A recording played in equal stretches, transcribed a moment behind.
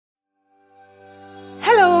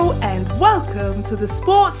welcome to the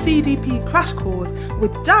Sports CDP Crash Course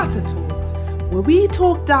with Data Talks, where we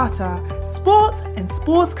talk data, sports and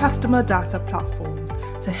sports customer data platforms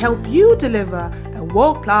to help you deliver a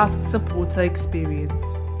world-class supporter experience.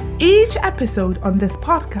 Each episode on this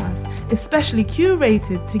podcast is specially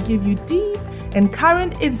curated to give you deep and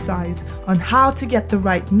current insights on how to get the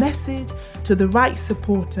right message to the right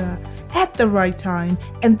supporter at the right time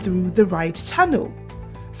and through the right channel.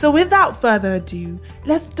 So without further ado,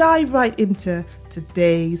 let's dive right into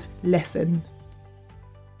today's lesson.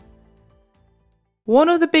 One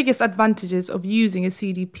of the biggest advantages of using a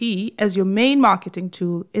CDP as your main marketing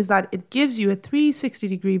tool is that it gives you a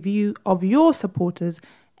 360-degree view of your supporters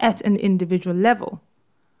at an individual level.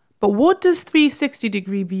 But what does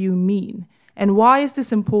 360-degree view mean, and why is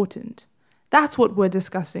this important? That's what we're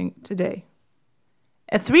discussing today.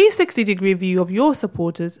 A 360-degree view of your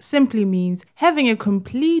supporters simply means having a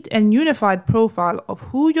complete and unified profile of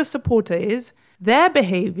who your supporter is, their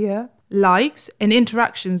behavior, likes, and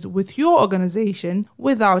interactions with your organization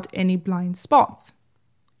without any blind spots.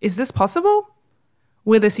 Is this possible?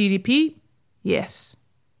 With a CDP? Yes.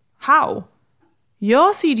 How?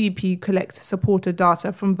 Your CDP collects supporter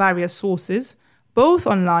data from various sources, both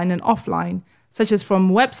online and offline, such as from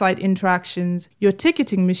website interactions, your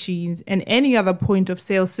ticketing machines, and any other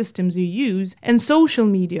point-of-sale systems you use, and social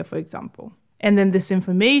media, for example. And then this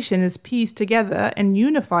information is pieced together and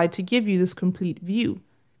unified to give you this complete view.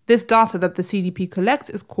 This data that the CDP collects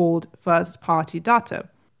is called first-party data.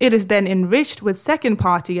 It is then enriched with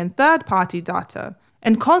second-party and third-party data,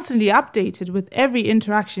 and constantly updated with every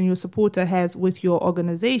interaction your supporter has with your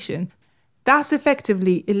organization, thus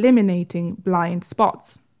effectively eliminating blind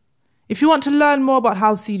spots. If you want to learn more about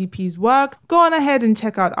how CDPs work, go on ahead and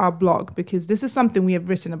check out our blog because this is something we have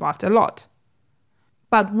written about a lot.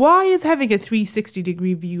 But why is having a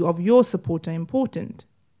 360-degree view of your supporter important?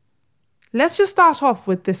 Let's just start off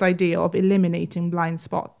with this idea of eliminating blind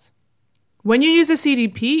spots. When you use a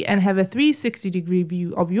CDP and have a 360-degree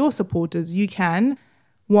view of your supporters, you can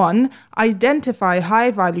 1. Identify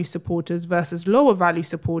high-value supporters versus lower-value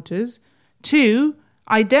supporters. 2.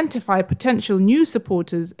 Identify potential new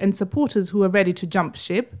supporters and supporters who are ready to jump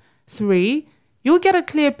ship. 3. You'll get a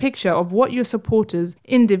clear picture of what your supporters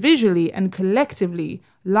individually and collectively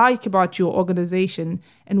like about your organization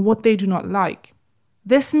and what they do not like.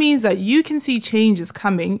 This means that you can see changes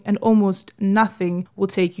coming and almost nothing will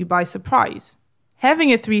take you by surprise.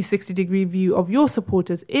 Having a 360-degree view of your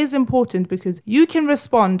supporters is important because you can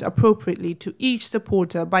respond appropriately to each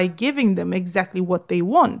supporter by giving them exactly what they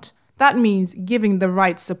want. That means giving the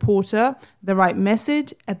right supporter the right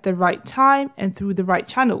message at the right time and through the right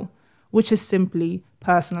channel, which is simply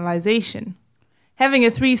personalization. Having a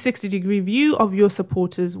 360-degree view of your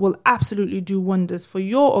supporters will absolutely do wonders for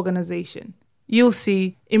your organization. You'll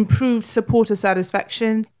see improved supporter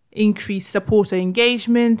satisfaction, increased supporter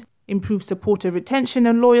engagement, improved supporter retention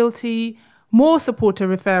and loyalty, more supporter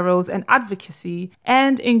referrals and advocacy,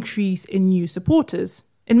 and increase in new supporters.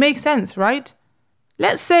 It makes sense, right?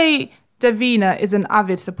 Let's say Davina is an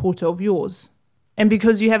avid supporter of yours. And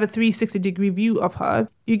because you have a 360-degree view of her,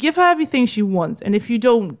 you give her everything she wants. And if you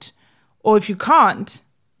don't, or if you can't,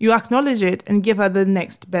 you acknowledge it and give her the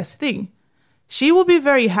next best thing. She will be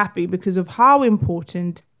very happy because of how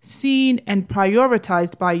important, seen, and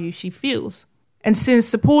prioritized by you she feels. And since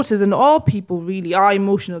supporters and all people really are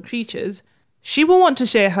emotional creatures, she will want to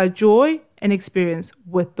share her joy and experience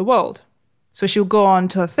with the world. So she'll go on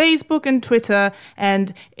to her Facebook and Twitter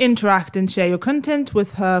and interact and share your content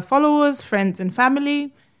with her followers, friends, and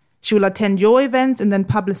family. She will attend your events and then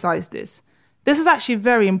publicize this. This is actually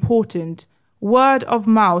very important. Word of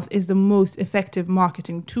mouth is the most effective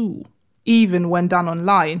marketing tool, even when done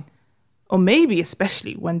online, or maybe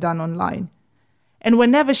especially when done online. And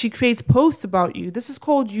whenever she creates posts about you, this is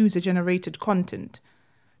called user-generated content.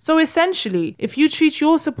 So essentially, if you treat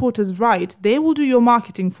your supporters right, they will do your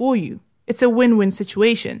marketing for you. It's a win-win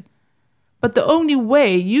situation. But the only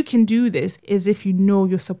way you can do this is if you know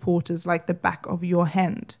your supporters like the back of your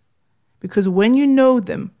hand. Because when you know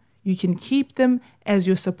them, you can keep them as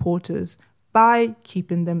your supporters by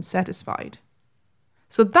keeping them satisfied.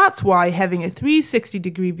 So that's why having a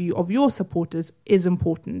 360-degree view of your supporters is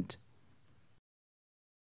important.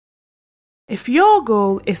 If your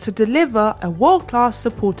goal is to deliver a world-class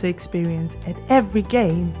supporter experience at every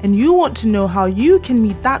game and you want to know how you can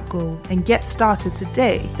meet that goal and get started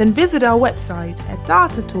today, then visit our website at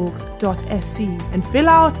datatalks.sc and fill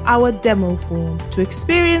out our demo form to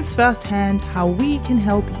experience firsthand how we can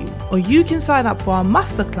help you. Or you can sign up for our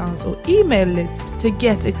masterclass or email list to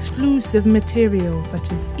get exclusive materials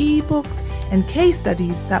such as ebooks and case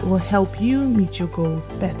studies that will help you meet your goals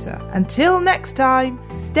better. Until next time,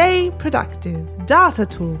 stay productive. Data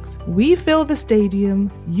Talks. We fill the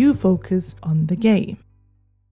stadium, you focus on the game.